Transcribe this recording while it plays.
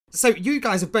So you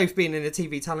guys have both been in a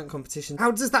TV talent competition. How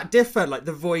does that differ, like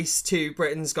The Voice to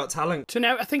Britain's Got Talent? Do you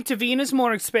know, I think Davina's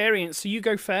more experienced, so you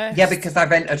go first. Yeah, because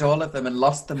I've entered all of them and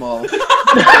lost them all.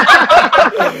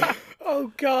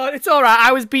 Oh, God, it's all right.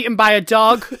 I was beaten by a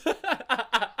dog.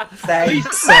 Same.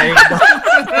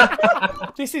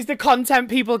 This is the content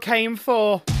people came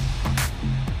for.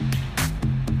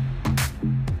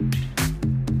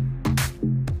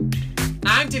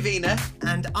 I'm Davina.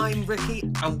 And I'm Ricky.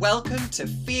 And welcome to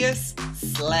Fierce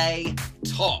Slay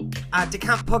Talk, A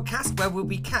Decamp podcast where we'll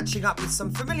be catching up with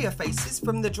some familiar faces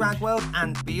from the drag world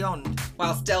and beyond,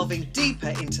 whilst delving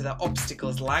deeper into the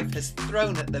obstacles life has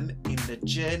thrown at them in the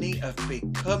journey of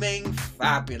becoming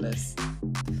fabulous.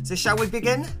 So shall we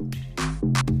begin?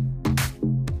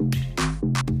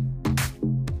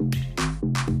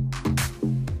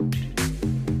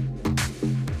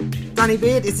 Danny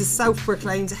Beard is a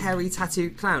self-proclaimed hairy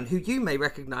tattooed clown who you may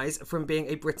recognise from being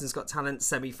a Britain's Got Talent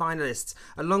semi-finalist.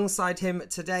 Alongside him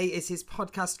today is his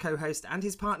podcast co-host and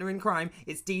his partner in crime,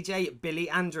 it's DJ Billy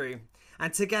Andrew.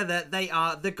 And together they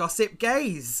are the Gossip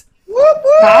Gays. Whoop,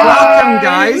 whoop. Welcome,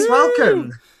 guys,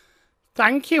 welcome.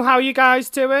 Thank you. How are you guys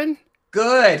doing?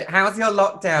 Good. How's your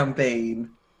lockdown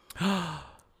been?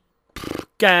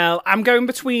 Girl, I'm going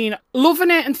between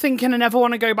loving it and thinking I never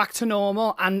want to go back to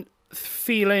normal and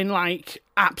feeling like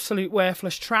absolute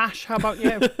worthless trash. How about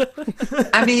you?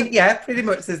 I mean, yeah, pretty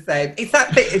much the same. It's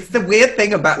that thing, it's the weird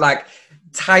thing about like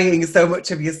tying so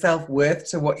much of your self-worth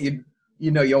to what you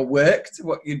know, your work, to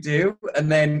what you do, and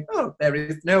then, oh, there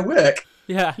is no work.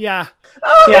 Yeah.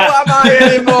 Oh, yeah. What am I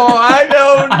anymore? I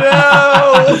don't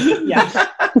know. Yeah.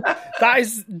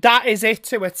 That is it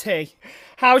to a T.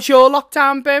 How's your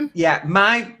lockdown been? Yeah,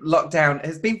 my lockdown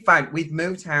has been fine. We've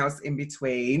moved house in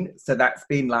between, so that's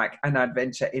been like an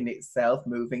adventure in itself,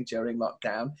 moving during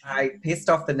lockdown. I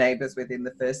pissed off the neighbours within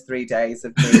the first 3 days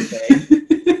of moving.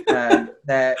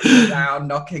 They're now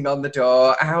knocking on the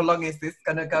door. How long is this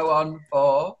going to go on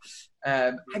for?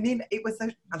 I mean, it was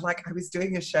like I was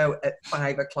doing a show at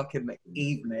 5 o'clock in the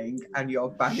evening and you're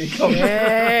banging on the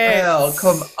bell.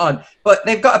 Come on. But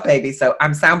they've got a baby, so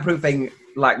I'm soundproofing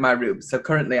like my room. So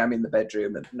currently I'm in the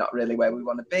bedroom and not really where we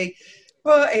want to be.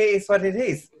 But it is what it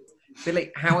is.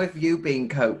 Billy, how have you been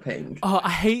coping? Oh, I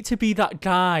hate to be that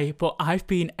guy, but I've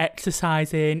been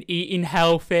exercising, eating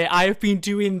healthy. I've been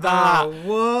doing that. Oh,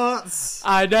 what?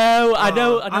 I know.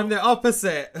 I'm the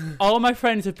opposite. All my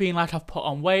friends have been like, I've put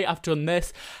on weight, I've done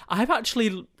this. I've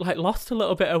actually like lost a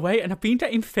little bit of weight and I've been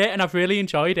getting fit and I've really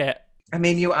enjoyed it. I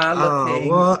mean, you are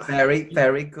looking very,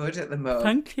 very good at the moment.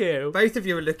 Thank you. Both of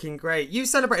you are looking great. You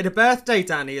celebrated a birthday,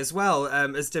 Danny, as well,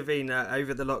 as Davina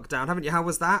over the lockdown, haven't you? How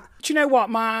was that? Do you know what?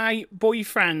 My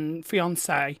boyfriend,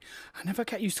 fiance, I never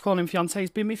get used to calling him fiance. He's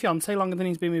been my fiance longer than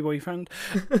he's been my boyfriend.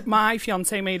 My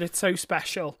fiance made it so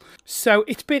special. So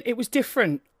it was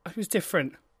different. It was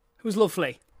different. It was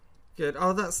lovely. Good.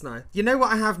 Oh, that's nice. You know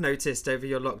what I have noticed over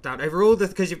your lockdown, over all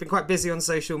because you've been quite busy on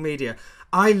social media?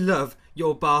 I love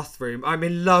your bathroom. I'm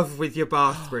in love with your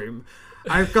bathroom.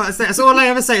 I've got to say, that's all I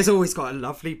ever say. It's always got a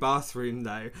lovely bathroom,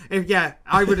 though.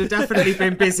 I would have definitely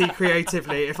been busy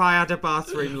creatively if I had a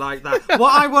bathroom like that.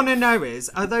 What I want to know is,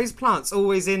 are those plants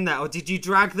always in there, or did you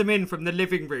drag them in from the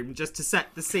living room just to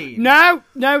set the scene? No,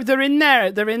 they're in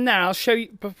there. They're in there. I'll show you.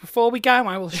 But before we go,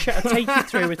 I will take you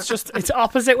through. It's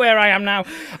opposite where I am now.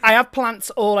 I have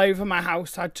plants all over my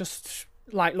house. I just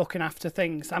like looking after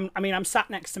things. I'm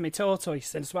sat next to my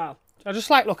tortoise as well. I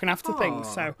just like looking after things.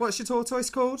 So, what's your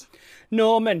tortoise called?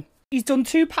 Norman. He's done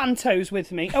 2 pantos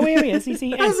with me. Oh, here he is. He's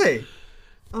eating. Has he?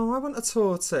 Oh, I want a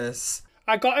tortoise.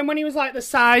 I got him when he was like the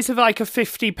size of like a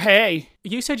 50p.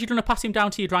 You said you're going to pass him down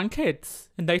to your grandkids,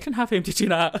 and they can have him. Did you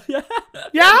not?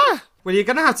 Yeah. Well, you're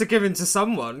going to have to give him to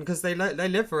someone because they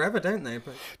live forever, don't they?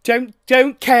 But...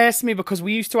 Don't curse me because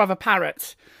we used to have a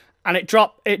parrot. And it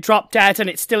dropped dead, and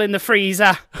it's still in the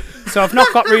freezer. So I've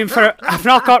not got room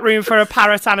for a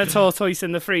parrot and a tortoise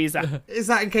in the freezer. Is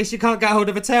that in case you can't get hold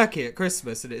of a turkey at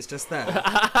Christmas and it's just there?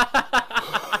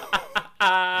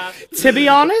 To be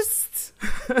honest,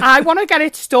 I want to get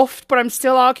it stuffed, but I'm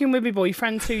still arguing with my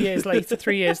boyfriend 3 years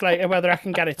later, whether I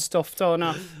can get it stuffed or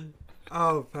not.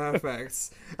 Oh, perfect.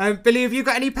 Billy, have you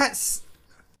got any pets?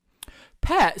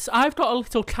 Pets? I've got a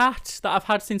little cat that I've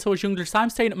had since I was younger. So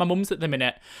I'm staying at my mum's at the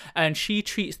minute, and she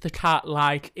treats the cat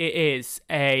like it is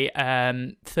a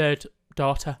third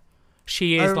daughter.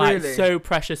 She is really? So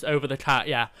precious over the cat,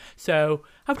 yeah. So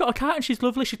I've got a cat and she's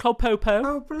lovely. She's called Popo.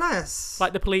 Oh, bless.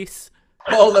 Like the police.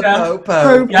 All the Popo.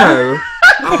 Popo. Yeah.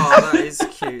 Oh, that is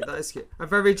cute. I'm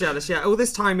very jealous. Yeah, all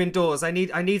this time indoors, I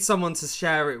need someone to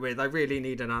share it with. I really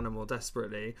need an animal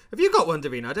desperately. Have you got one,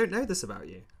 Davina? I don't know this about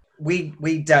you.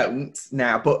 we don't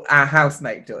now, but our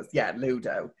housemate does. Yeah,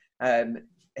 Ludo,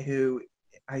 who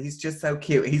he's just so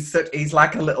cute. He's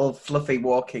like a little fluffy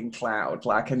walking cloud,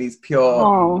 like, and he's pure.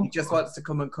 Oh. He just wants to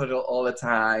come and cuddle all the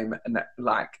time and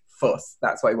like fuss.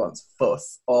 That's what he wants,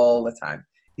 fuss all the time.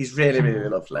 He's really, really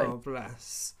lovely. Oh,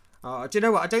 bless. Oh, do you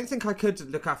know what? I don't think I could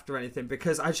look after anything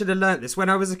because I should have learnt this. When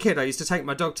I was a kid, I used to take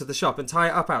my dog to the shop and tie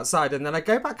it up outside, and then I'd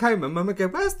go back home and Mum would go,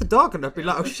 "Where's the dog?" And I'd be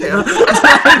like, "Oh shit."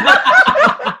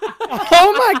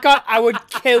 Oh my God, I would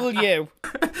kill you.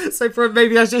 So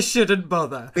maybe I just shouldn't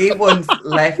bother. We once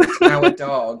left our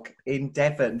dog in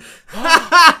Devon,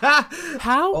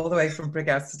 How? all the way from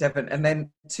Brighouse to Devon, and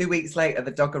then 2 weeks later,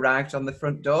 the dog arrived on the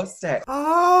front doorstep.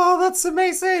 Oh, that's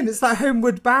amazing. It's that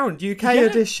Homeward Bound UK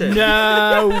edition.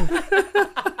 No.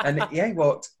 And yeah, he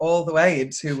walked all the way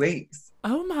in 2 weeks.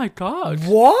 Oh my God.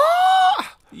 What?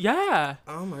 Yeah.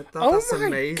 Oh my God, Oh that's my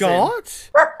amazing. God.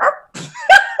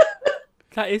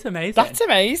 That is amazing. That's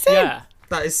amazing. Yeah.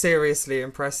 That is seriously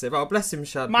impressive. Oh, bless him,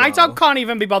 Shad. My dog can't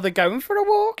even be bothered going for a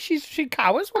walk. She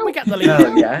cowers when we get the lead.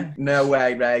 Oh yeah, no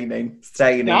way, raining,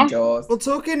 staying Yeah. indoors. Well,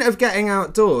 talking of getting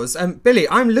outdoors, Billy,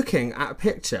 I'm looking at a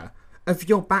picture of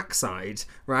your backside,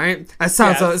 right? That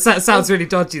sounds really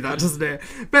dodgy, that, doesn't it?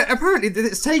 But apparently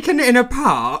it's taken in a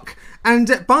park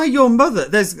and by your mother.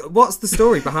 What's the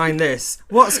story behind this?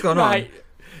 What's gone on?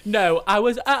 No, I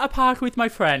was at a park with my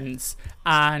friends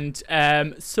and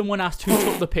someone asked who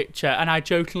took the picture and I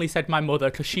jokingly said my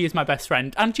mother because she is my best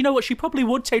friend. And do you know what? She probably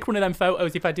would take one of them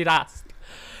photos if I did ask.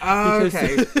 Oh,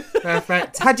 okay,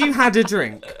 perfect. Had you had a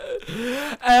drink?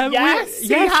 Yes,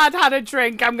 he had a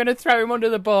drink. I'm going to throw him under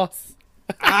the bus.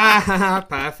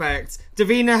 Perfect.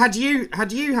 Davina, had you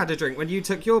had a drink when you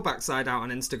took your backside out on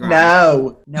Instagram?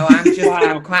 No,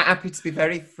 I'm quite happy to be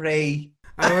very free.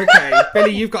 Oh, okay.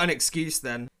 Billy, you've got an excuse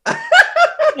then.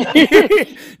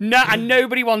 No, and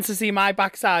nobody wants to see my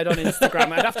backside on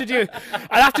Instagram. I'd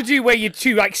have to do where you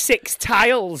do like 6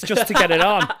 tiles just to get it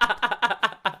on.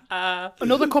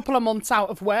 Another couple of months out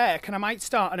of work, and I might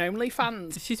start an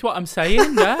OnlyFans. This is what I'm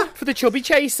saying, yeah. For the chubby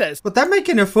chasers. But they're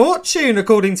making a fortune,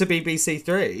 according to BBC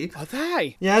Three. Are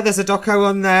they? Yeah, there's a doco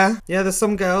on there. Yeah, there's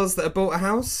some girls that have bought a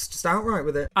house just outright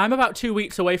with it. I'm about 2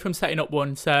 weeks away from setting up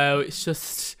one, so it's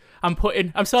just I'm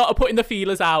sort of putting the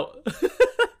feelers out.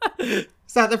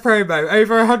 Is that the promo?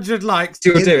 Over 100 likes.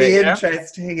 Is the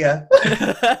interest here?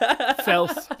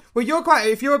 Filth. Well,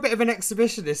 if you're a bit of an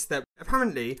exhibitionist, then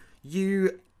apparently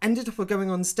you ended up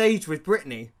going on stage with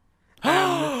Britney.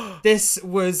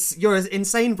 You're an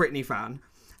insane Britney fan.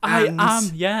 I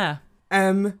am, yeah.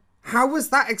 How was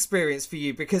that experience for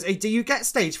you? Because do you get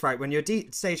stage fright when you're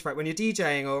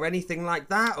DJing or anything like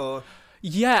that, or?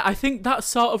 Yeah, I think that's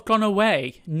sort of gone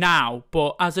away now,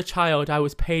 but as a child I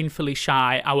was painfully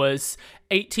shy. I was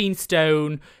 18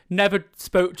 stone, never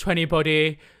spoke to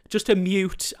anybody, just a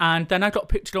mute, and then I got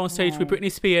pictured on stage with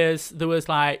Britney Spears. There was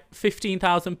like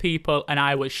 15,000 people and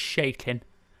I was shaking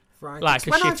like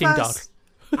a shitting dog.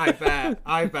 I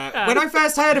bet. When I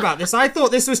first heard about this, I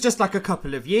thought this was just like a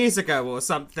couple of years ago or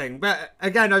something. But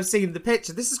again, I've seen the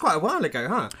picture. This is quite a while ago,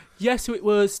 huh? Yeah, so it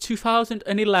was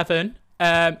 2011.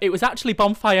 It was actually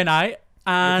Bonfire Night,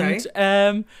 and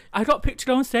I got pictured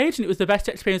on stage, and it was the best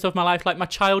experience of my life. Like, my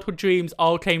childhood dreams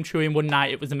all came true in one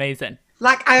night. It was amazing.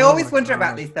 Like, I always wonder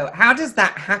about this, though. How does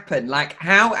that happen? Like,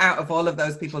 how out of all of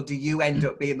those people do you end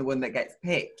up being the one that gets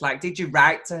picked? Like, did you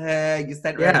write to her? You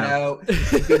sent her a note?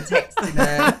 You've been texting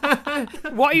her?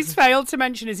 What he's failed to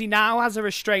mention is he now has a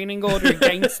restraining order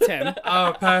against him.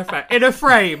 Oh, perfect. In a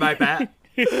frame, I bet.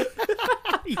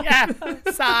 Yeah,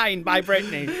 signed by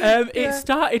Britney. It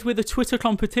started with a Twitter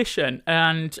competition,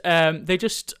 and they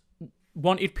just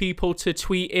wanted people to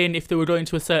tweet in if they were going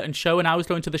to a certain show, and I was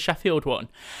going to the Sheffield one.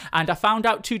 And I found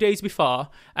out 2 days before,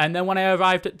 and then when I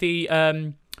arrived at the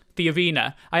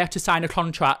arena, I had to sign a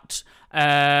contract.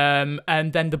 And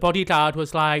then the bodyguard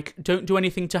was like, "Don't do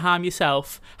anything to harm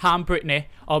yourself, harm Britney,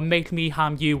 or make me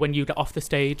harm you when you get off the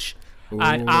stage."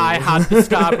 And I had the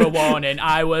Scarborough warning.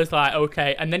 I was like,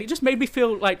 okay. And then it just made me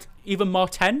feel like even more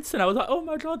tense. And I was like, oh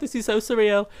my God, this is so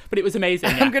surreal. But it was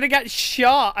amazing. Yeah. I'm going to get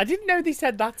shot. I didn't know they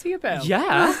said that to you, Bill.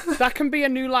 Yeah. That can be a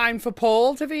new line for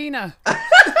Paul, Davina.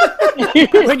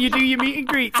 When you do your meet and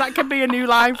greets, that can be a new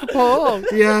line for Paul.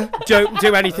 Yeah. Don't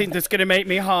do anything that's going to make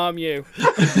me harm you.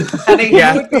 And who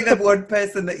would be the one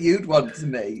person that you'd want to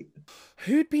meet?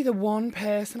 Who'd be the one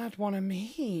person I'd want to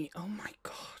meet? Oh my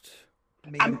God.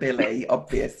 Me and Billy,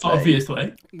 obviously.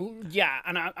 Obviously. Well, yeah,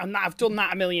 and I've done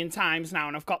that a million times now,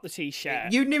 and I've got the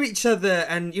T-shirt. You knew each other,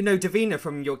 and you know Davina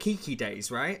from your Kiki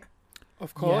days, right?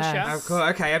 Of course, Yes. yeah. Of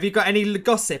course. Okay, have you got any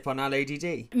gossip on Our Lady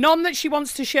D? None that she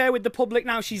wants to share with the public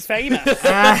now she's famous. So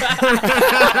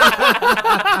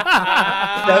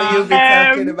you'll be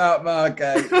talking about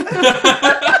Margate.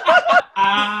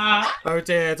 Oh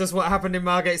dear, does what happened in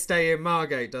Margate stay in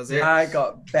Margate, does it? I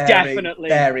got very, Definitely.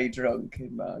 very drunk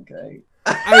in Margate.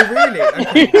 Oh really?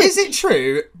 Okay. Is it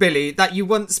true, Billy, that you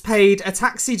once paid a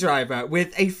taxi driver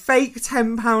with a fake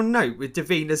 £10 note with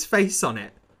Davina's face on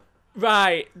it?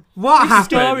 Right. What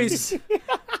happened?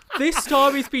 This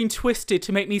story's been twisted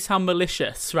to make me sound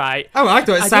malicious, right? Oh, I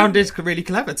thought it I sounded really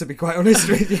clever, to be quite honest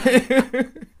with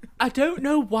you. I don't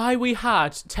know why we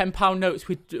had £10 notes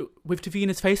with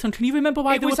Davina's face on. Can you remember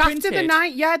why It they was were after printed? the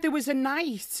night. Yeah, there was a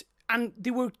night, and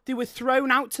they were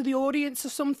thrown out to the audience or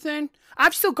something.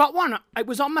 I've still got one. It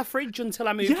was on my fridge until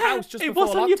I moved house. Just it before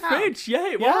was on your lockdown. fridge. Yeah,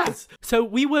 it Yeah. was. So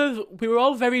we were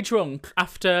all very drunk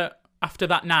after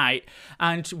that night,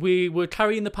 and we were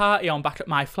carrying the party on back at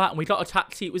my flat, and we got a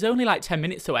taxi. It was only like 10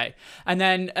 minutes away, and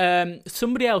then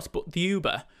somebody else booked the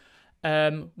Uber.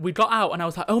 We got out, and I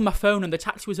was like, oh, my phone, and the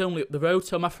taxi was only up the road,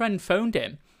 so my friend phoned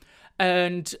him,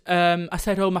 and I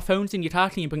said, oh, my phone's in your car,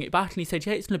 can you bring it back? And he said,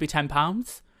 yeah, it's going to be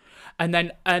 £10. And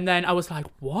then I was like,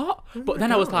 what? But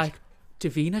then I was like,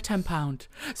 Davina, £10.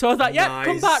 So I was like, yeah,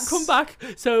 Nice. come back.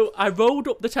 So I rolled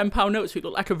up the £10 note so it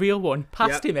looked like a real one,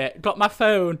 passed him it, got my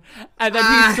phone, and then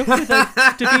he stuck with a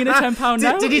Davina £10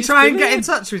 note. Did he It's try and get in brilliant.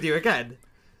 touch with you again?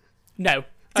 No.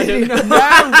 I Did he don't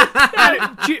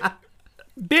not?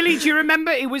 Billy, do you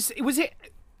remember? It was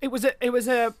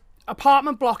a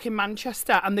apartment block in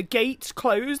Manchester, and the gates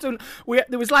closed, and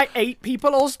there was like 8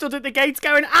 people all stood at the gates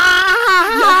going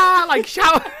like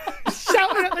shouting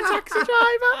at the taxi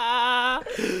driver.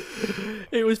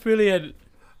 It was brilliant.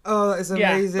 Oh, that is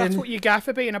Yeah, amazing. that's what you get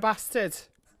for being a bastard.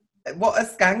 What a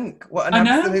skank. What an I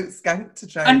know. absolute skank to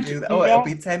try and And- do that. Oh, it'll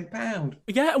be £10.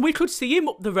 Yeah, and we could see him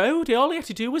up the road. All he had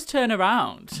to do was turn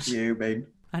around. Fuming.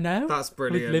 I know. That's I was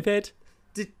brilliant. livid.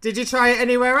 Did you try it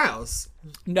anywhere else?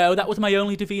 No, that was my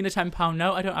only Davina £10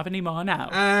 note. I don't have any more now.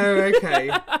 Oh, okay.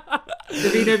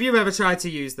 Davina, have you ever tried to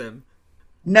use them?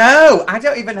 No, I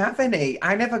don't even have any.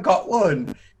 I never got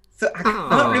one. So I Ah.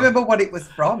 can't remember what it was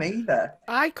from either.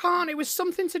 I can't. It was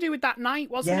something to do with that night,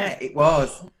 wasn't Yeah, it? it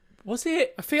was. Was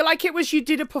it? I feel like it was you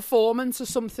did a performance or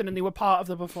something, and they were part of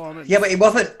the performance. Yeah, but it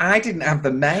wasn't. I didn't have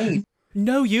them made.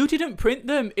 No, you didn't print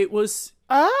them. It was...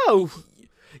 Oh,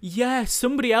 Yeah,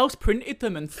 somebody else printed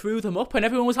them and threw them up, and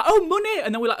everyone was like, oh, money!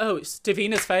 And then we're like, oh, it's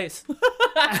Davina's face.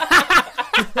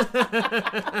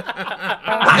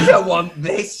 I don't want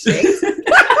this shit.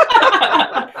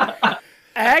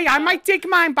 hey, I might dig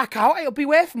mine back out. It'll be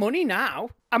worth money now.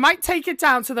 I might take it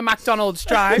down to the McDonald's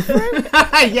drive-thru.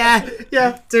 yeah,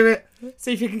 do it.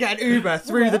 See if you can get an Uber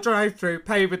through the drive-thru,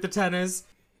 pay with the tenors.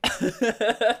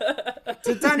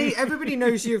 So Danny, everybody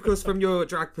knows you, of course, from your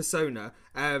drag persona,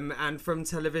 and from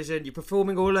television. You're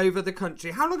performing all over the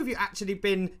country. How long have you actually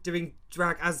been doing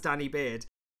drag as Danny Beard?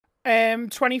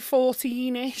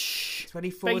 2014-ish.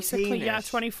 2014-ish? Basically, yeah,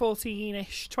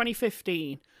 2014-ish.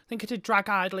 2015. I think I did Drag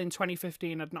Idol in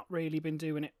 2015. I'd not really been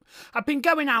doing it. I've been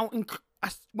going out, and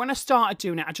when I started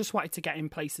doing it, I just wanted to get in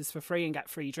places for free and get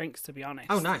free drinks, to be honest.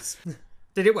 Oh, nice.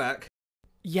 Did it work?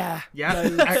 Yeah. Yeah,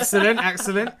 excellent.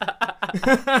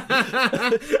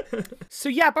 So,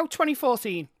 yeah, about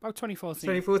 2014.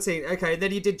 2014, okay.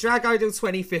 Then you did Drag Idol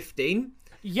 2015.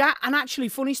 Yeah, and actually,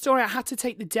 funny story, I had to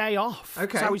take the day off. Okay.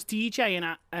 'Cause I was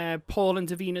DJing at Paul and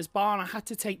Davina's bar, and I had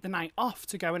to take the night off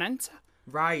to go and enter.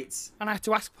 Right. And I had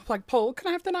to ask, like, Paul, can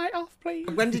I have the night off, please?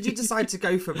 When did you decide to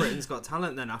go for Britain's Got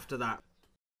Talent then after that?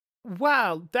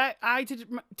 Well, I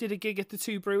did a gig at the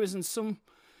Two Brewers, and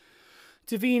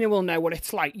Davina will know what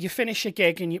it's like. You finish a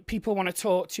gig and people want to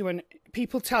talk to you, and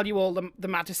people tell you all the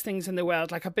maddest things in the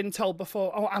world. Like I've been told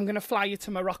before, oh, I'm going to fly you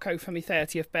to Morocco for my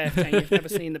 30th birthday, and you've never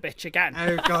seen the bitch again.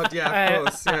 Oh, God, yeah, of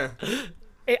course, yeah.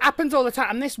 It happens all the time.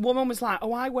 And this woman was like,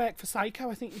 oh, I work for Psycho.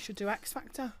 I think you should do X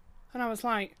Factor. And I was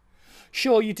like,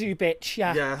 sure you do, bitch.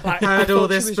 Yeah. Yeah, Like, heard I all thought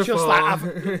this she was before. just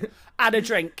like, had a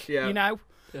drink, Yeah. you know?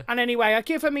 Yeah. And anyway, I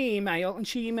give her my email, and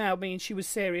she emailed me, and she was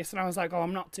serious. And I was like, oh,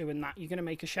 I'm not doing that. You're going to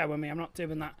make a show of me. I'm not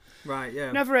doing that. Right,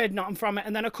 yeah. Never heard nothing from it.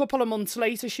 And then a couple of months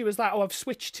later, she was like, oh, I've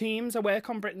switched teams. I work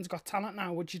on Britain's Got Talent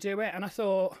now. Would you do it? And I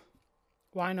thought,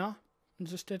 why not? And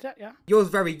just did it, yeah. You're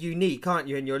very unique, aren't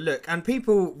you, in your look? And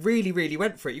people really, really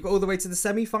went for it. You got all the way to the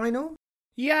semi-final?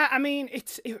 Yeah, I mean,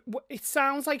 it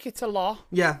sounds like it's a lot.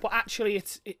 Yeah. But actually,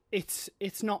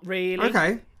 it's not really.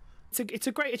 Okay. It's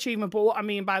a great achievement, but what I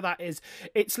mean by that is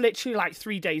it's literally like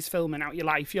 3 days filming out your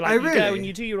life. You're like, Oh, you go really? and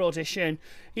you do your audition.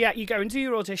 Yeah, you go and do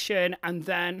your audition, and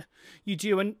then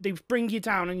they bring you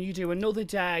down and you do another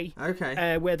day.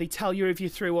 Okay. Where they tell you if you're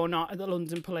through or not at the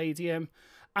London Palladium,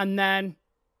 and then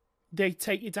they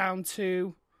take you down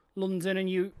to London and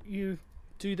you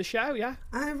do the show, yeah.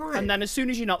 Oh, right. And then as soon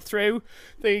as you're not through,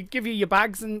 they give you your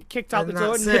bags and kicked out And the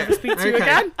door that's and never it. speak to you Okay.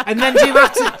 again. And then do you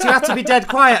have to be dead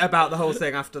quiet about the whole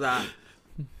thing after that?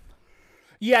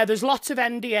 Yeah, there's lots of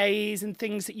NDAs and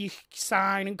things that you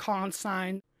sign and can't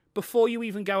sign. Before you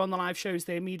even go on the live shows,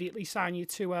 they immediately sign you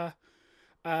to a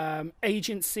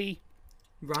agency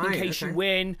Right. in case okay. you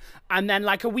win. And then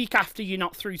like a week after you're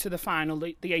not through to the final,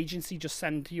 the agency just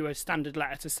send you a standard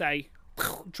letter to say,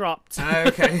 dropped.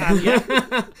 Okay. And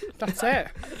yeah, that's it.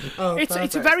 Oh, It's a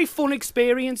perfect. very fun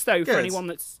experience though for Good. anyone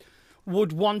that's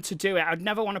would want to do it. I'd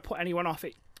never want to put anyone off.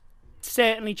 It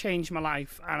certainly changed my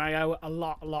life, and I owe a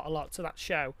lot to that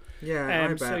show. Yeah, I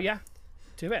bet. So yeah,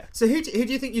 do it. So who do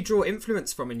you think you draw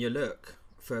influence from in your look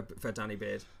for Danny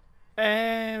Beard?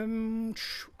 A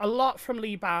lot from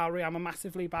Lee Bowery. I'm a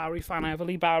massive Lee Bowery fan. I have a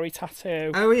Lee Bowery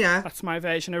tattoo. Oh yeah. That's my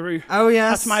version of RuPaul. Oh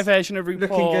yes. That's my version of RuPaul.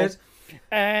 Looking good.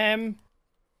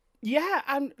 Yeah,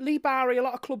 and Lee Bowery, a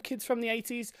lot of club kids from the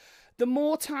 80s. The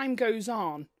more time goes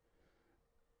on,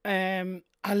 I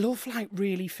love like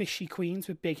really fishy queens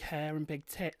with big hair and big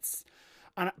tits.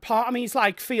 And part of me is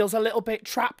like feels a little bit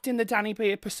trapped in the Danny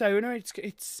Beard persona.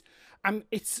 It's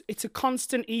a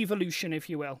constant evolution, if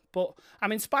you will. But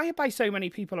I'm inspired by so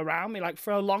many people around me. Like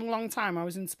for a long time, I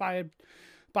was inspired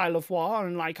by Lavoie,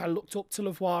 and like I looked up to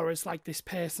Lavoie as like this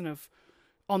person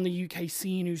on the UK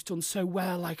scene who's done so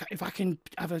well. Like if I can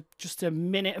have just a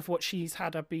minute of what she's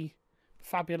had, I'd be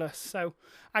fabulous. So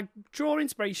I draw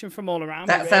inspiration from all around.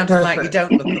 That me, sounds like you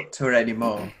don't look up to her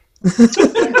anymore. It's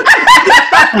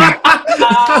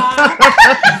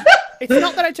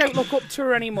not that I don't look up to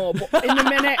her anymore, but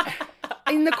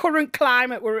in the current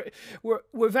climate,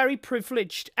 we're very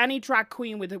privileged. Any drag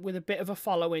queen with a bit of a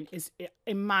following is,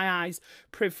 in my eyes,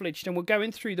 privileged, and we're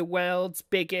going through the world's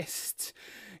biggest,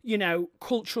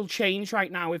 cultural change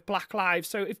right now with Black Lives.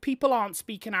 So if people aren't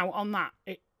speaking out on that,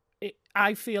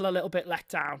 I feel a little bit let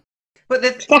down. But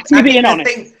That's me being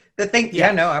honest.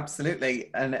 Yeah, no,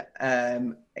 absolutely, and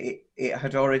it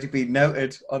had already been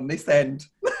noted on this end.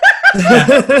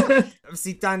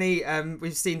 Obviously, Danny,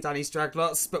 we've seen Danny's drag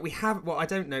lots, but what I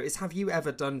don't know is, have you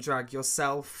ever done drag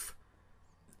yourself?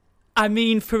 I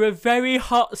mean, for a very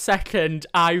hot second,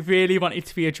 I really wanted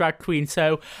to be a drag queen.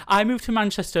 So I moved to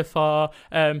Manchester for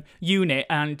uni,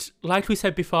 and like we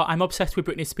said before, I'm obsessed with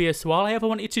Britney Spears. So all I ever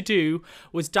wanted to do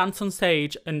was dance on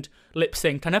stage and lip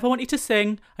sync. I never wanted to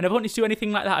sing. I never wanted to do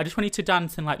anything like that. I just wanted to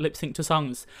dance and like lip sync to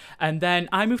songs. And then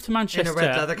I moved to Manchester. In a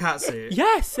red leather catsuit.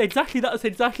 Yes, exactly. That was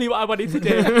exactly what I wanted to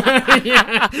do.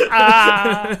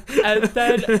 And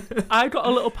then I got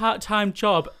a little part-time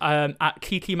job at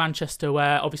Kiki Manchester,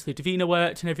 where obviously Davina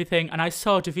worked and everything. And I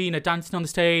saw Davina dancing on the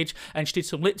stage, and she did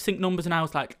some lip sync numbers, and I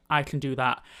was like, I can do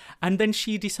that. And then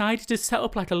she decided to set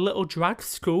up like a little drag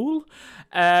school.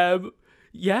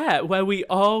 Where we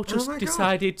all just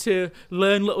decided to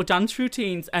learn little dance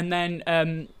routines, and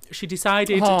then she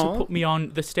decided to put me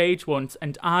on the stage once,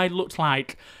 and I looked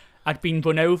like I'd been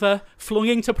run over, flung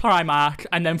into Primark,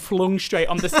 and then flung straight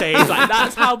on the stage. Like,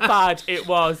 that's how bad it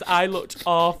was. I looked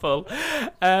awful.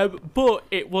 But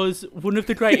it was one of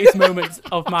the greatest moments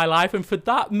of my life, and for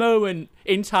that moment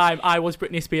in time, I was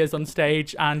Britney Spears on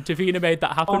stage, and Davina made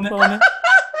that happen for me.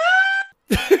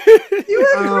 You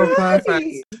were great.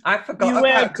 Perfect. I forgot You were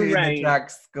about doing the great. drag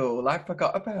school. I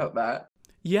forgot about that.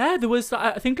 Yeah, there was,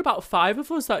 I think, about 5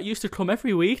 of us that used to come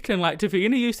every week, and like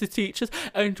Davina used to teach us,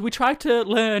 and we tried to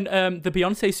learn the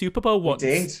Beyonce Super Bowl once.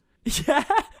 Did. Yeah.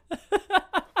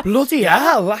 Bloody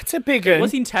hell, that's a big one. It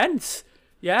was intense.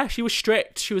 Yeah, she was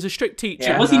strict. She was a strict teacher.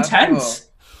 Yeah, was that's intense.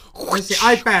 cool.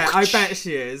 I bet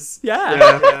she is.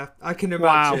 Yeah. Yeah, I can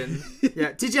Wow. imagine.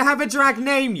 Yeah. Did you have a drag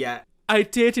name yet? I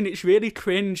did, and it's really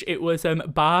cringe. It was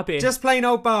Barbie. Just plain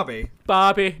old Barbie.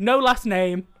 Barbie. No last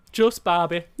name. Just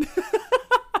Barbie.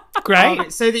 Great. Barbie.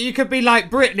 So that you could be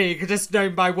like Britney, just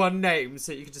known by one name,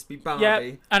 so you could just be Barbie.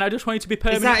 Yeah, and I just wanted to be Is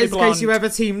permanently that in blonde. case you ever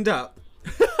teamed up?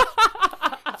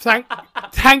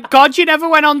 Thank God you never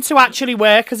went on to actually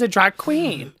work as a drag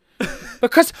queen.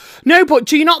 Because, no, but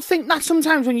do you not think that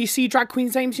sometimes when you see drag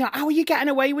queens' names, you're like, how are you getting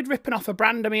away with ripping off a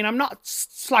brand? I mean, I'm not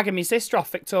slagging my sister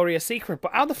off Victoria's Secret,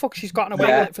 but how the fuck she's gotten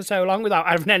away with it for so long without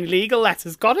having any legal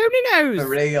letters? God only knows. For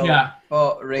real. Yeah.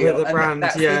 For real. With the And brand,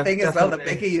 that's yeah, the thing as well. The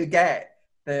definitely. bigger you get,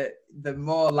 the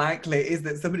more likely it is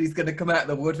that somebody's going to come out of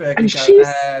the woodwork And and she's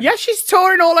go, yeah, she's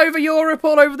touring all over Europe,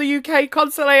 all over the UK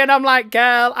constantly, and I'm like,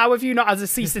 girl, how have you not as a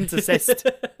cease and desist?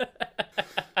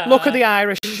 Look at the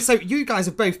Irish. So you guys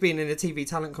have both been in a TV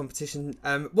talent competition.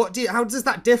 How does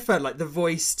that differ, like The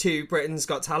Voice to Britain's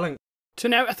Got Talent? To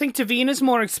know, I think Davina's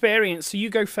more experienced, so you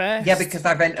go first. yeah, because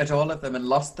I've entered all of them and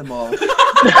lost them all.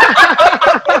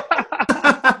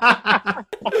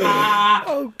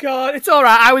 Oh God, it's all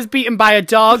right. I was beaten by a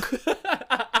dog.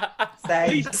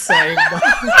 Same.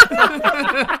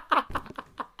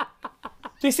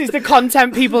 This is the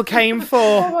content people came Oh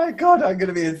for. my God, I'm going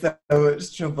to be in so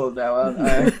much trouble now, aren't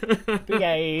I?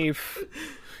 Behave.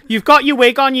 You've got your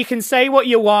wig on. You can say what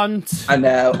you want. I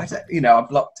know. I'm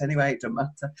blocked anyway. It doesn't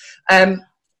matter.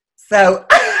 So,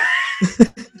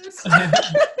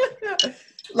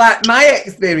 like, my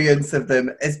experience of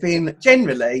them has been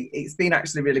it's been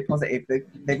actually really positive.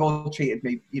 They've all treated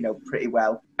me, pretty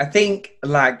well. I think,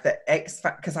 like, the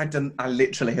because I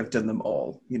literally have done them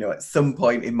all. At some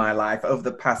point in my life over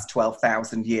the past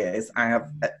 12,000 years, I have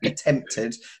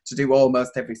attempted to do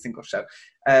almost every single show.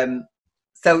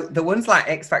 So the ones like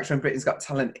X Factor and Britain's Got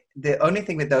Talent, the only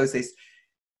thing with those is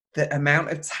the amount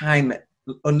of time,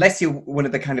 unless you're one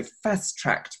of the kind of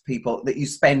fast-tracked people, that you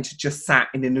spend just sat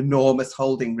in an enormous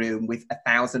holding room with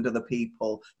 1,000 other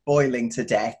people boiling to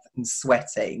death and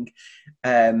sweating,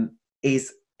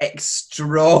 is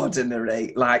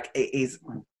extraordinary. Like,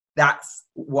 that's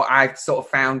what I've sort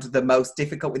of found the most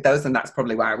difficult with those, and that's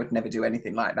probably why I would never do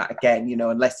anything like that again,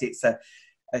 unless it's a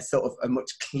sort of a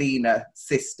much cleaner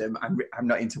system. I'm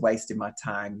not into wasting my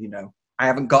time, I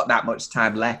haven't got that much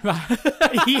time left.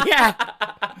 Yeah.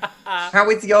 How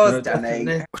is yours, Danny?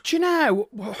 Do you know,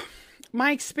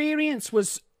 my experience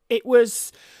was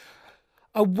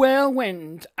a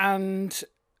whirlwind, and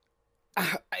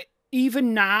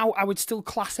even now I would still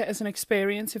class it as an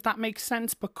experience, if that makes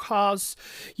sense, because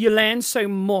you learn so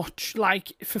much.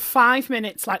 Like, for 5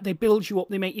 minutes, like, they build you up,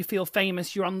 they make you feel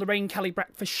famous. You're on the Rain Kelly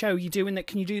breakfast show, you're doing that,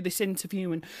 can you do this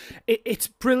interview? And it's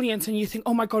brilliant, and you think,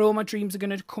 oh my God, all my dreams are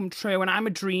going to come true. And I'm a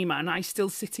dreamer, and I still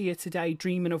sit here today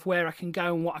dreaming of where I can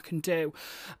go and what I can do.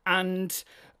 And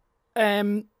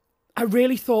I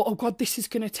really thought, oh God, this is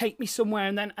going to take me somewhere.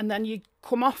 And then you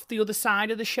come off the other side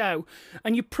of the show,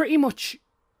 and you pretty much,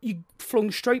 you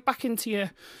flung straight back into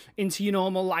your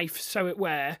normal life, so it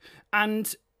were,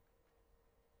 and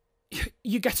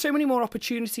you get so many more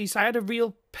opportunities. I had a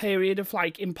real period of,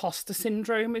 like, imposter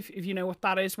syndrome, if you know what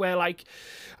that is, where, like,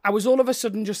 I was all of a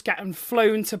sudden just getting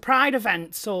flown to Pride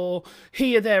events, or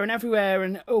here, there, and everywhere,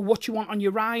 and what you want on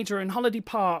your rider, and holiday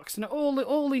parks, and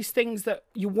all these things that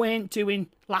you weren't doing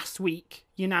last week,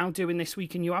 you're now doing this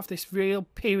week, and you have this real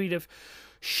period of,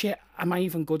 shit, am I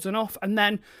even good enough? And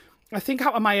then I think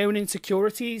out of my own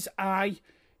insecurities, I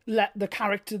let the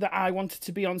character that I wanted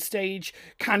to be on stage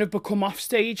kind of become off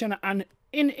stage. And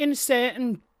in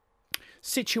certain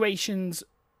situations,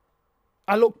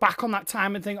 I look back on that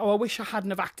time and think, oh, I wish I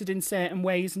hadn't have acted in certain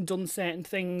ways and done certain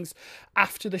things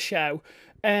after the show.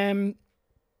 But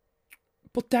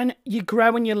then you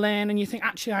grow and you learn and you think,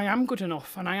 actually, I am good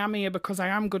enough, and I am here because I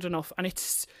am good enough. And it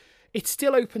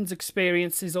still opens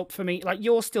experiences up for me. Like,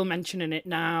 you're still mentioning it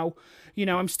now.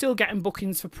 I'm still getting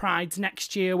bookings for Prides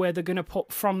next year where they're going to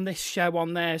put From This Show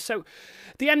on there. So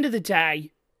at the end of the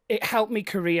day, it helped me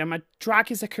career. My drag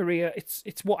is a career.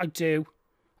 It's what I do.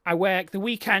 I work the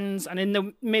weekends, and in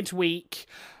the midweek,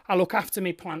 I look after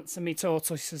me plants and me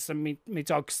tortoises and me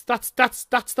dogs. That's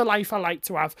the life I like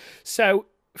to have. So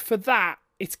for that,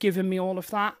 it's given me all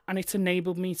of that, and it's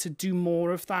enabled me to do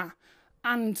more of that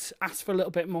and ask for a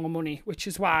little bit more money, which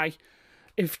is why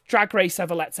if Drag Race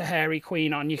ever lets a hairy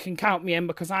queen on, you can count me in,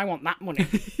 because I want that money.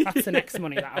 That's the next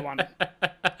money that I want.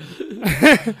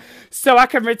 So I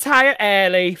can retire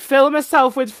early, fill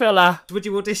myself with filler. Would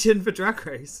you audition for Drag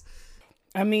Race?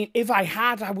 I mean, if I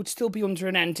had, I would still be under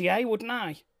an NDA, wouldn't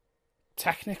I?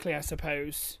 Technically, I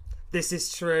suppose. This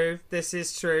is true.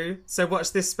 So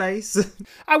watch this space.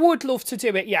 I would love to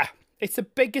do it, yeah. It's the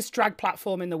biggest drag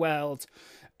platform in the world.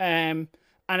 And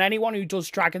anyone who does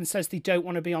drag and says they don't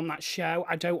want to be on that show,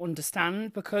 I don't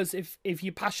understand, because if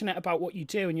you're passionate about what you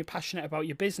do and you're passionate about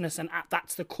your business, and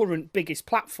that's the current biggest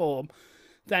platform,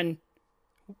 then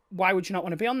why would you not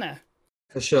want to be on there?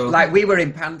 For sure. Like, we were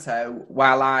in Panto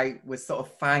while I was sort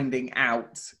of finding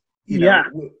out,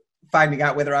 finding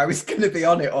out whether I was going to be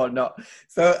on it or not.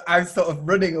 So I was sort of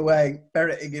running away,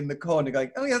 ferreting in the corner,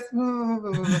 going, oh yes,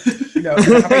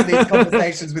 having these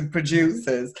conversations with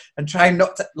producers and trying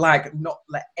not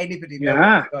let anybody know what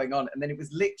was going on. And then it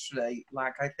was literally,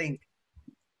 like, I think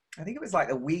it was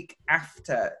like a week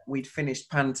after we'd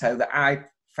finished Panto that I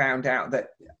found out that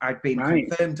I'd been Right.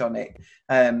 confirmed on it.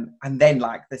 And then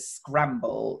like the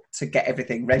scramble to get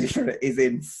everything ready for it is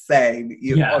insane.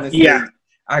 Honestly,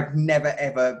 I've never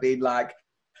ever been like,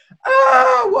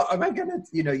 what am I gonna,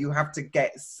 you have to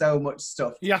get so much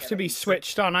stuff. You have to be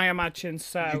switched on, I imagine.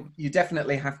 So you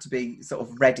definitely have to be sort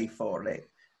of ready for it.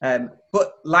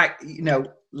 But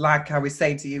like I was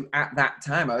saying to you at that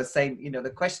time, I was saying, the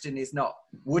question is not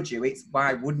would you, it's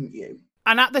why wouldn't you?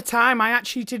 And at the time, I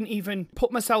actually didn't even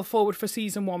put myself forward for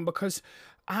season 1 because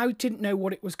I didn't know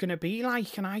what it was going to be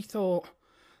like. And I thought,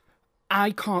 I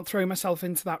can't throw myself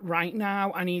into that right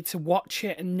now. I need to watch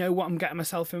it and know what I'm getting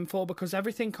myself in for, because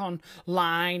everything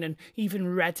online and even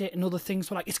Reddit and other things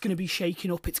were like, it's going to be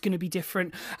shaking up, it's going to be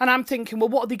different. And I'm thinking, well,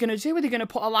 what are they going to do? Are they going to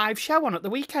put a live show on at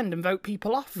the weekend and vote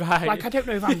people off? Right. Like, I don't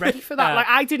know if I'm ready for that. Yeah. Like,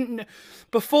 I didn't...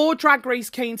 Before Drag Race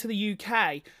came to the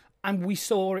UK and we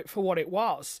saw it for what it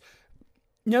was,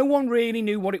 no one really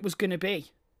knew what it was going to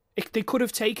be. They could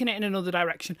have taken it in another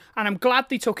direction. And I'm glad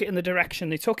they took it in the direction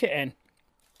they took it in.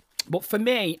 But for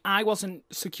me, I wasn't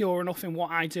secure enough in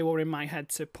what I do or in my head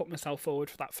to put myself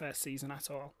forward for that first season at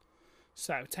all.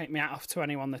 So take me out off to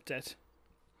anyone that did.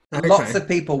 And lots of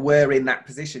people were in that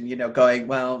position, going,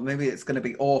 well, maybe it's going to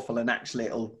be awful and actually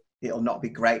it'll not be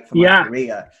great for my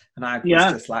career. And I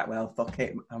was just like, well, fuck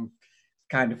it. I'm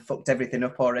kind of fucked everything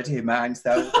up already in mine,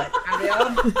 so let's carry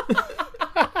on.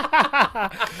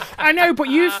 I know, but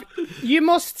you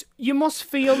must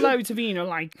feel though, Davina,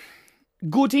 like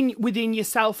good within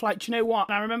yourself. Like, do you know what?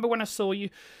 I remember when I saw you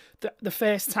the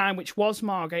first time, which was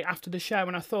Margate after the show,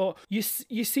 and I thought you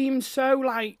seem so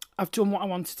like, I've done what I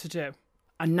wanted to do,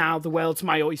 and now the world's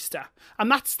my oyster.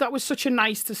 And that was such a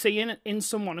nice to see in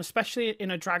someone, especially in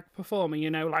a drag performer.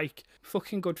 Like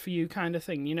fucking good for you kind of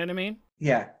thing. You know what I mean?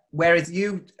 Yeah. Whereas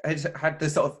you had the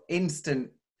sort of instant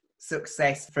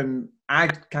success from,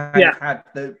 I'd kind of had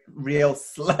the real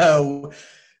slow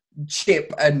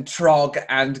chip and trog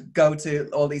and go to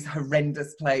all these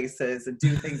horrendous places and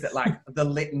do things at like the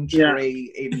Lytton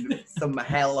Tree in some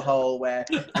hellhole where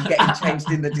I'm getting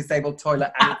changed in the disabled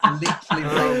toilet and it's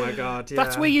literally oh my god,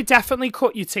 That's where you definitely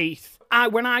cut your teeth.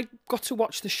 When I got to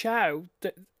watch the show,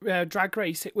 Drag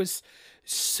Race, it was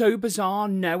so bizarre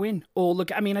knowing all the...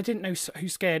 I mean, I didn't know who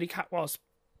Scaredy Cat was,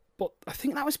 but I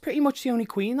think that was pretty much the only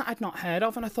queen that I'd not heard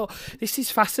of. And I thought, this is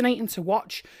fascinating to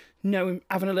watch,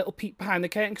 having a little peek behind the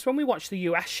curtain. Because when we watch the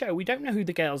US show, we don't know who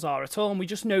the girls are at all, and we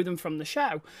just know them from the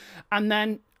show. And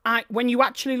then when you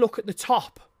actually look at the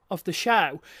top of the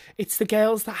show, it's the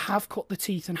girls that have cut the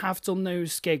teeth and have done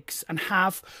those gigs and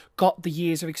have got the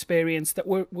years of experience that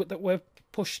were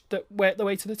pushed, that worked their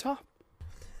way to the top.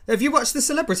 Have you watched the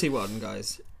celebrity one,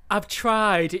 guys? I've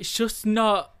tried. It's just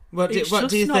not... What do you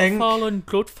think? It's not fallen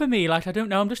good for me. Like, I don't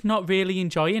know. I'm just not really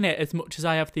enjoying it as much as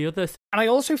I have the others. And I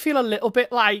also feel a little bit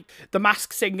like The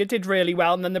Masked Singer did really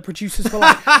well, and then the producers were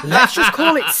like, let's just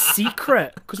call it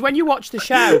Secret. Because when you watch the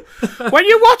show,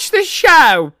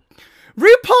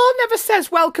 RuPaul never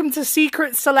says welcome to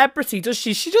Secret Celebrity, does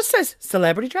she? She just says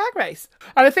Celebrity Drag Race.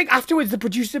 And I think afterwards the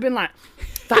producers have been like,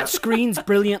 that screen's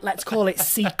brilliant, let's call it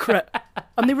Secret.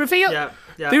 And they reveal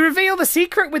the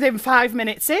secret within 5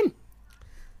 minutes in.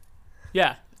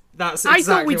 Yeah. That's exactly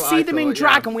exactly I thought we'd what see I them thought, in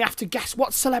drag and we have to guess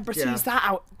what celebrity is that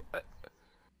out.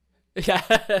 Yeah.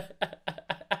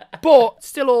 But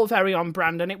still all very on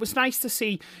brand, and it was nice to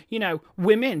see,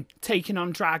 women taking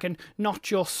on drag and not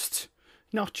just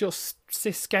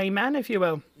cis gay men, if you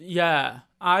will. Yeah,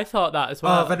 I thought that as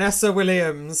well. Oh, Vanessa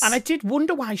Williams. And I did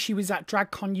wonder why she was at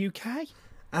DragCon UK.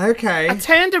 Okay. I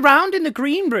turned around in the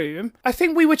green room. I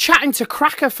think we were chatting to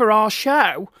Cracker for our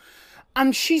show,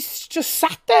 and she's just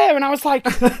sat there, and I was like,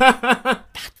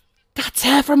 that's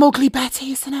her from Ugly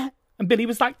Betty, isn't it? And Billy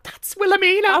was like, that's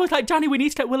Wilhelmina. I was like, Danny, we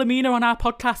need to get Wilhelmina on our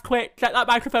podcast quick. Get that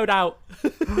microphone out.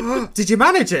 Did you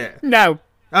manage it? No.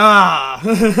 Ah.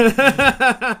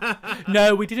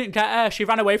 No, we didn't get her. She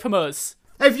ran away from us.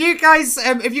 Have you guys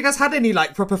had any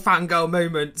like proper fangirl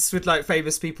moments with like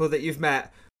famous people that you've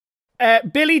met?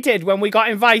 Billy did when we got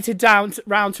invited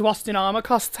round to Austin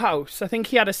Armacost's house. I think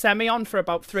he had a semi on for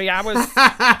about 3 hours.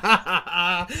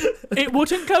 It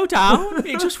wouldn't go down.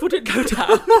 It just wouldn't go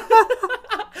down.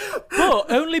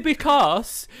 But only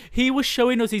because he was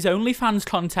showing us his OnlyFans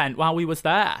content while we was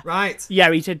there. Right.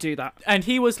 Yeah, he did do that. And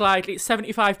he was like, it's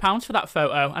 £75 for that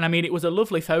photo. And I mean, it was a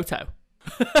lovely photo.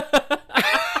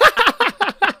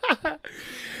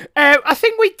 I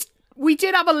think we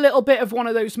did have a little bit of one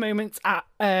of those moments at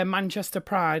Manchester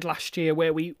Pride last year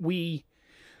where we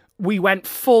went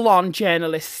full on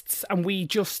journalists and we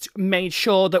just made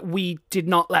sure that we did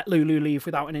not let Lulu leave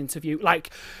without an interview. Like,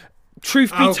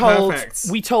 truth be told, perfect.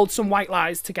 we told some white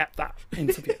lies to get that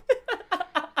interview.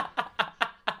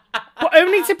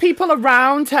 only to people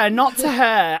around her, not to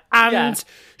her. And Yeah.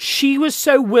 she was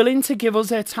so willing to give us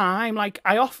her time. Like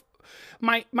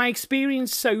my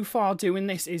experience so far doing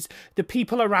this is the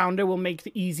people around her will make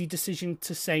the easy decision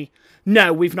to say,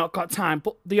 no, we've not got time.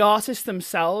 But the artists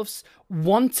themselves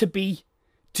want to be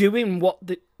doing what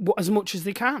as much as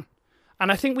they can.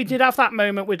 And I think we did have that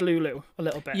moment with Lulu a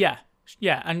little bit. Yeah,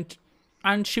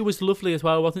 and she was lovely as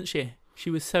well, wasn't she? She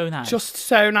was so nice. Just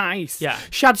so nice. Yeah.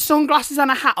 She had sunglasses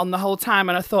and a hat on the whole time,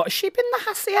 and I thought, has she been the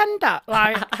hacienda?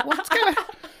 Like, what's going on?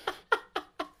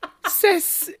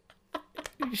 Sis.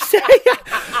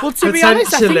 Well, to be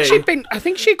honest, I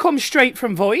think she'd come straight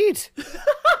from Void.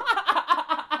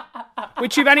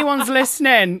 Which, if anyone's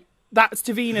listening, that's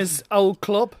Davina's old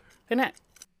club, isn't it?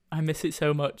 I miss it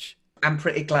so much. I'm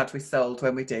pretty glad we sold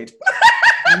when we did.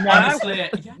 Honestly,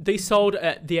 they sold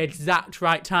at the exact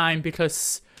right time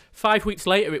because 5 weeks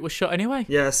later it was shut anyway.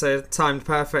 Yeah, so timed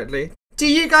perfectly. Do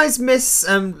you guys miss,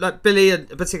 like Billy, and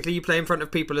particularly you play in front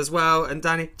of people as well, and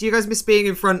Danny, do you guys miss being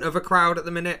in front of a crowd at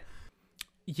the minute?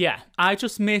 Yeah, I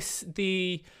just miss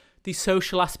the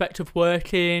social aspect of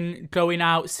working, going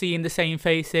out, seeing the same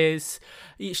faces.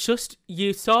 It's just,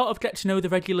 you sort of get to know the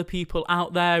regular people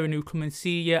out there and who come and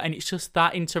see you, and it's just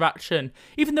that interaction.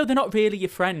 Even though they're not really your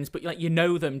friends, but like you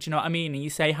know them, do you know what I mean? And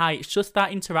you say hi, it's just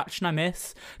that interaction I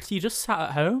miss. So you just sat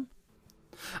at home.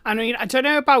 I mean, I don't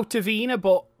know about Davina,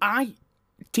 but I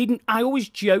always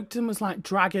joked and was like,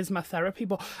 drag is my therapy,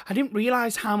 but I didn't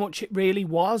realise how much it really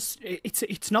was.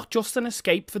 It's not just an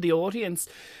escape for the audience.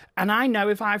 And I know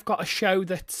if I've got a show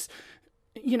that's,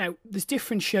 you know, there's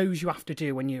different shows you have to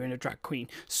do when you're in a drag queen.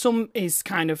 Some is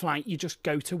kind of like you just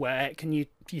go to work and you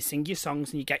sing your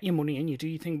songs and you get your money and you do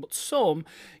your thing. But some,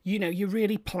 you know, you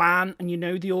really plan and you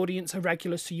know the audience are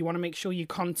regular, so you want to make sure your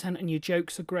content and your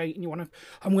jokes are great and you want to,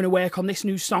 I'm going to work on this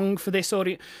new song for this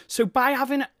audience. So by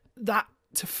having that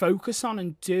to focus on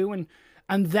and do, and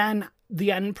then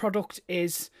the end product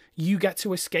is you get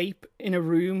to escape in a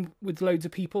room with loads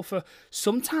of people for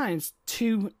sometimes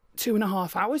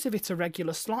 2.5 hours if it's a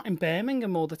regular slot in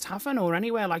Birmingham or the Tavern or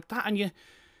anywhere like that, and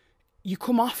you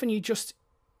come off and you just,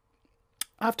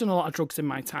 I've done a lot of drugs in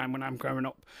my time when I'm growing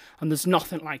up, and there's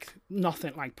nothing like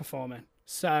performing.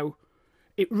 So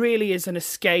it really is an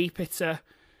escape.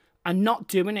 And not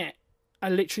doing it, I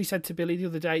literally said to Billy the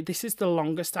other day, this is the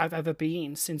longest I've ever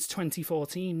been since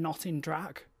 2014 not in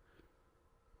drag.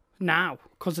 Now,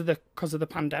 because of the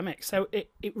pandemic. So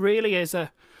it really is an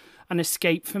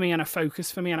escape for me and a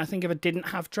focus for me. And I think if I didn't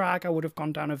have drag, I would have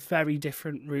gone down a very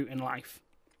different route in life.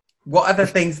 What are the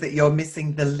things that you're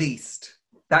missing the least?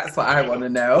 That's what I want to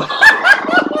know.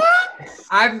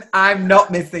 I'm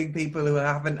not missing people who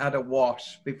haven't had a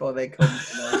wash before they come to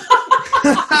me.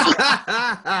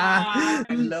 I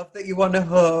love that you want to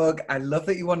hug. I love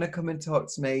that you want to come and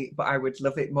talk to me, but I would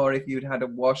love it more if you'd had a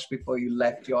wash before you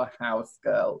left your house,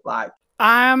 girl. Like,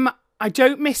 I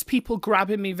don't miss people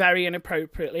grabbing me very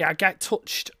inappropriately. I get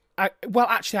touched. I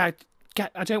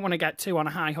don't want to get too on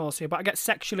a high horse here, but I get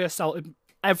sexually assaulted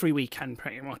every weekend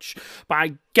pretty much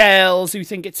by girls who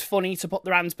think it's funny to put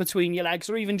their hands between your legs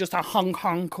or even just a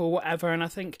honk or whatever. And I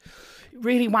think it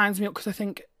really winds me up because I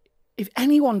think if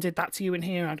anyone did that to you in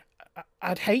here,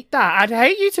 I'd hate that. I'd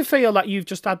hate you to feel that you've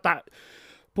just had that.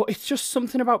 But it's just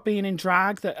something about being in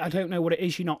drag that I don't know what it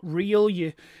is. You're not real.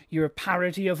 You're a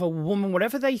parody of a woman.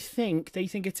 Whatever they think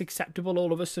it's acceptable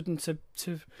all of a sudden to.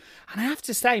 And I have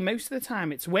to say, most of the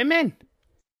time, it's women.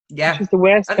 Yeah. Which is the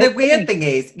worst. And the weird thing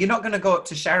is, you're not going to go up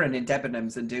to Sharon in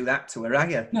Debenhams and do that to her, are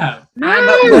you? No. I'm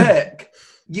at work.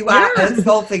 You are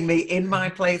assaulting me in my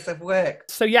place of work.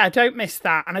 So yeah, I don't miss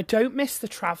that. And I don't miss the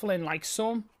travelling. Like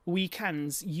some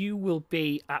weekends, you will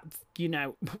be at, you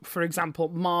know, for example,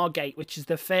 Margate, which is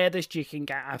the furthest you can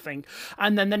get, I think.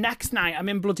 And then the next night, I'm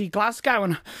in bloody Glasgow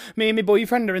and me and my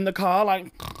boyfriend are in the car,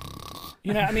 like,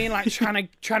 you know what I mean? Like trying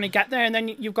to get there. And then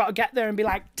you've got to get there and be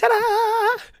like,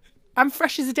 ta-da! I'm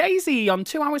fresh as a daisy on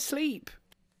 2 hours sleep.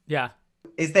 Yeah.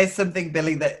 Is there something,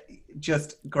 Billy, that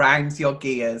just grinds your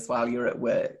gears while you're at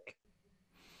work?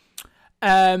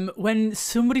 When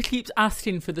somebody keeps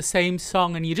asking for the same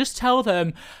song and you just tell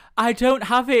them, I don't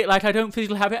have it, like I don't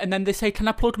physically have it, and then they say, can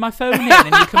I plug my phone in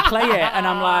and you can play it? And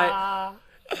I'm like,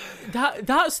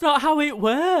 that's not how it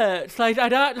works. Like I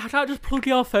can't just plug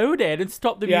your phone in and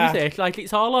stop the music. Like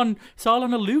it's all on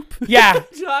a loop. Yeah. Do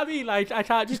you know what I mean? Like I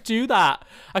can't just do that.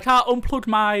 I can't unplug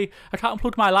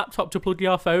my laptop to plug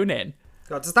your phone in.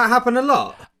 God, does that happen a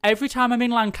lot? Every time I'm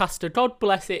in Lancaster, God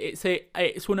bless it,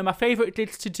 it's one of my favourite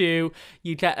gigs to do.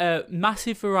 You get a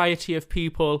massive variety of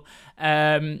people.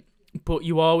 but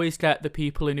you always get the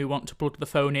people in who want to plug the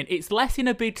phone in. It's less in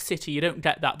a big city, you don't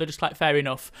get that. They're just like, fair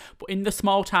enough. But in the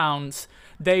small towns,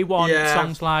 they want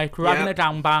songs like Ragging a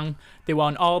Down Bang. They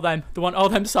want all them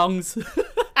songs.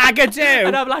 Agadoo.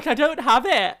 And I'm like, I don't have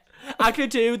it.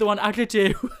 Agadoo, the one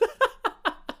Agadoo.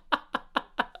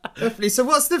 Definitely. So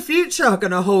what's the future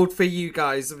going to hold for you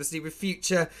guys? Obviously, with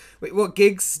future, what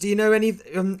gigs? Do you know any?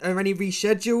 Are any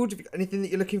rescheduled? Have you got anything that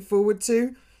you're looking forward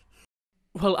to?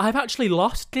 Well, I've actually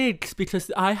lost gigs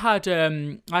because I had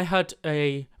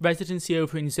a residency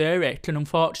over in Zurich, and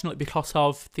unfortunately, because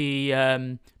of the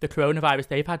coronavirus,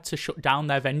 they've had to shut down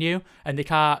their venue, and they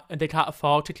can't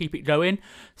afford to keep it going.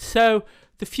 So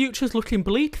the future's looking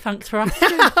bleak. Thanks for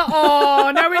asking.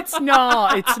 Oh no, it's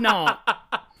not. It's not.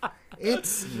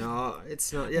 It's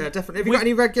not. Yeah, definitely. Have you got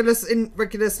any regular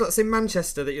slots in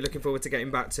Manchester that you're looking forward to getting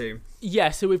back to?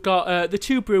 Yeah, so we've got the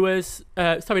Two Brewers.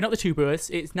 Sorry, not the Two Brewers.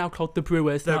 It's now called the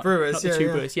Brewers. The Brewers, not the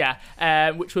Two Brewers.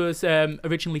 Yeah, which was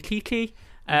originally Kiki.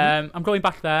 I'm going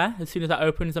back there as soon as that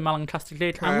opens. The Lancaster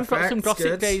gig, and we've got some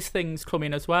Gossip Days things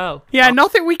coming as well. Yeah,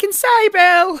 nothing we can say,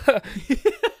 Bill.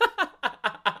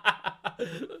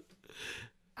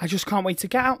 I just can't wait to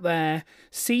get out there,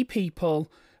 see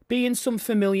people, be in some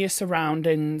familiar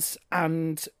surroundings,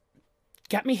 and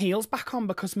get me heels back on,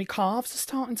 because my calves are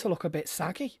starting to look a bit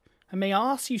saggy. And my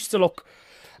arse used to look...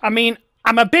 I mean,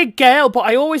 I'm a big girl, but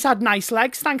I always had nice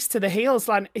legs thanks to the heels.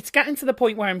 Like, it's getting to the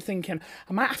point where I'm thinking,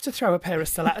 I might have to throw a pair of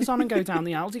stilettos on and go down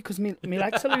the Aldi, because my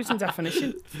legs are losing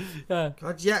definition. Yeah,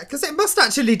 God, yeah, because it must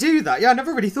actually do that. Yeah, I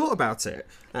never really thought about it,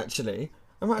 actually.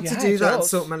 I might have to do that and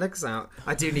sort my legs out.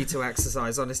 I do need to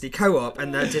exercise, honestly. Co-op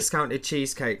and their discounted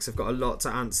cheesecakes have got a lot to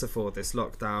answer for this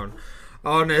lockdown.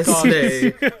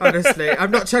 Honestly.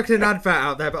 I'm not chucking an advert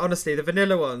out there, but honestly, the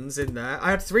vanilla ones in there. I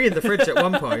had 3 in the fridge at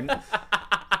one point.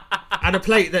 And a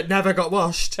plate that never got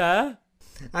washed. I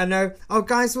know. Oh,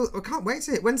 guys, I can't wait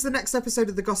to hear. When's the next episode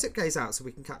of The Gossip Gaze out so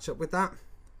we can catch up with that?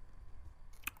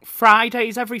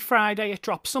 Fridays, every Friday it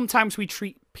drops. Sometimes we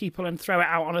treat people and throw it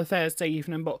out on a Thursday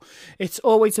evening, but it's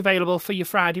always available for your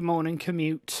Friday morning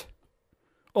commute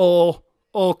or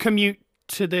commute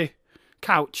to the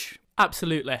couch.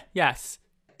 Absolutely, yes.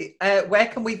 Where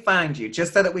can we find you?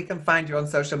 Just so that we can find you on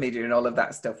social media and all of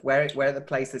that stuff. Where are the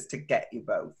places to get you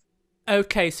both?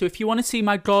 Okay, so if you want to see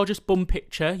my gorgeous bum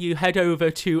picture, you head over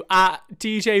to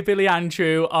 @DJ Billy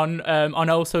Andrew on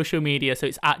all social media. So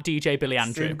it's @DJ Billy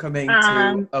Andrew. Soon coming to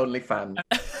OnlyFans.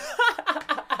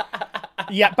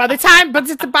 Yeah, by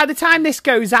the time this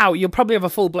goes out, you'll probably have a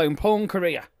full-blown porn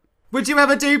career. Would you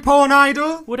ever do Porn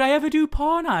Idol? Would I ever do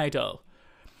Porn Idol?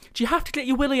 Do you have to get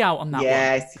your willy out on that one?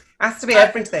 Yes, has to be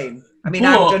everything. I mean,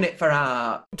 I've done it for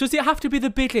art. Does it have to be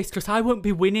the biggest? Because I won't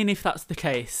be winning if that's the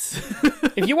case.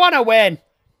 If you want to win,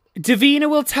 Davina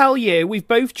will tell you. We've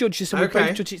both judged this, and we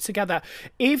both judge it together.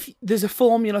 If there's a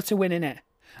formula to winning it,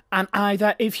 and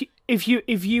either if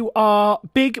you are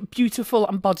big, beautiful,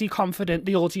 and body confident,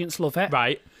 the audience love it.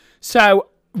 Right. So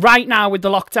right now with the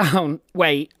lockdown,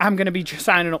 I'm going to be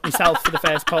signing up myself for the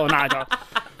first Porn Idol.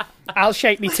 I'll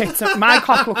shake me tits. My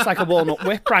cock looks like a walnut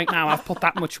whip right now. I've put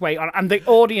that much weight on, and the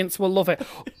audience will love it.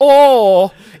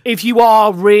 Or if you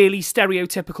are really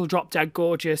stereotypical, drop dead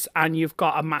gorgeous, and you've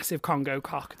got a massive Congo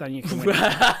cock, then you can win.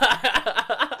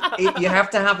 You have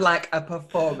to have like a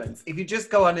performance. If you just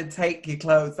go on and take your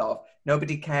clothes off,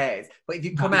 nobody cares. But if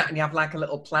you come out and you have like a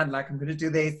little plan, like I'm going to do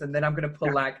this, and then I'm going to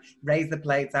pull like razor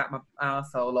blades out my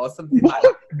arsehole or something like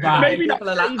that. Right. Maybe people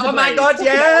are like, oh my God,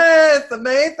 yes,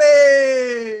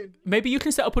 amazing. Maybe you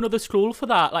can set up another school for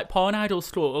that, like Porn Idol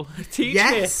school. Teach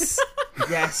Yes.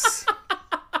 Yes.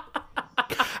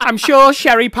 I'm sure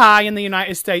Sherry Pie in the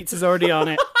United States is already on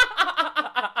it.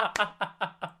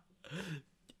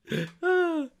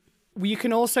 You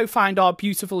can also find our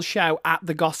beautiful show at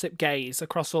The Gossip Gaze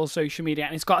across all social media,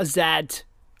 and it's got a Z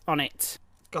on it.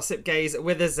 Gossip Gaze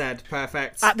with a Z,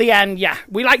 perfect. At the end, yeah.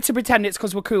 We like to pretend it's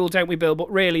because we're cool, don't we, Bill? But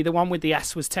really, the one with the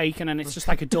S was taken, and it's just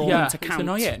like a dormant account. It's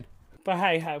annoying. But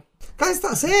hey-ho. Guys,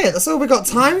 that's it. That's all we got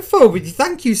time for.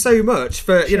 Thank you so much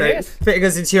for, fitting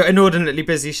us into your inordinately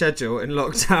busy schedule in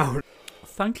lockdown.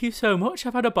 Thank you so much.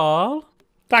 I've had a ball.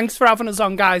 Thanks for having us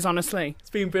on, guys, honestly. It's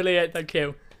been brilliant. Thank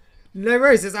you. No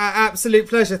worries. It's our absolute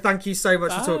pleasure. Thank you so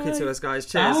much for talking to us, guys.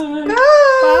 Cheers.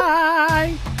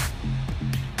 Bye.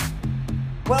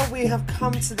 Well, we have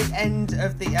come to the end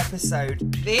of the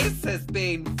episode. This has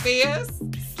been Fierce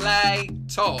Slay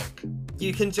Talk.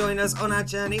 You can join us on our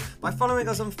journey by following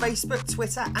us on Facebook,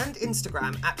 Twitter and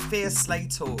Instagram @Fierce Slay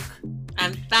Talk.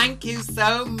 And thank you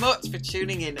so much for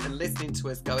tuning in and listening to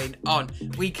us going on.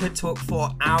 We could talk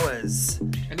for hours.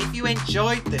 And if you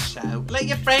enjoyed the show, let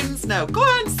your friends know. Go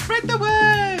on, spread the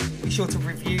word. sure to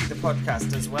review the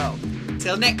podcast as well.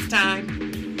 Till next time.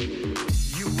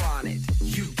 You want it,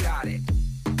 you got it.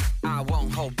 I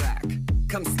won't hold back.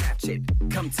 Come snatch it,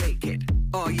 come take it.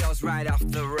 All yours right off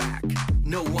the rack.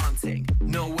 No wanting,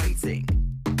 no waiting.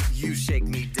 You shake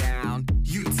me down,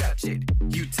 you touch it,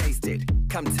 you taste it.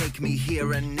 Come take me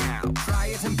here and now. Try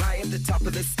it and buy at the top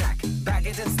of the stack. Bag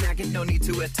it and snag it, no need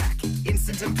to attack.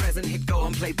 Instant and present, hit go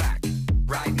and play back.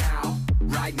 Right now,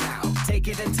 right now. Take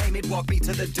it and tame it, walk me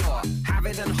to the door. Have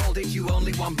it and hold it, you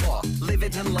only want more. Live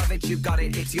it and love it, you got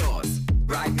it, it's yours.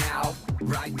 Right now,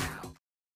 right now.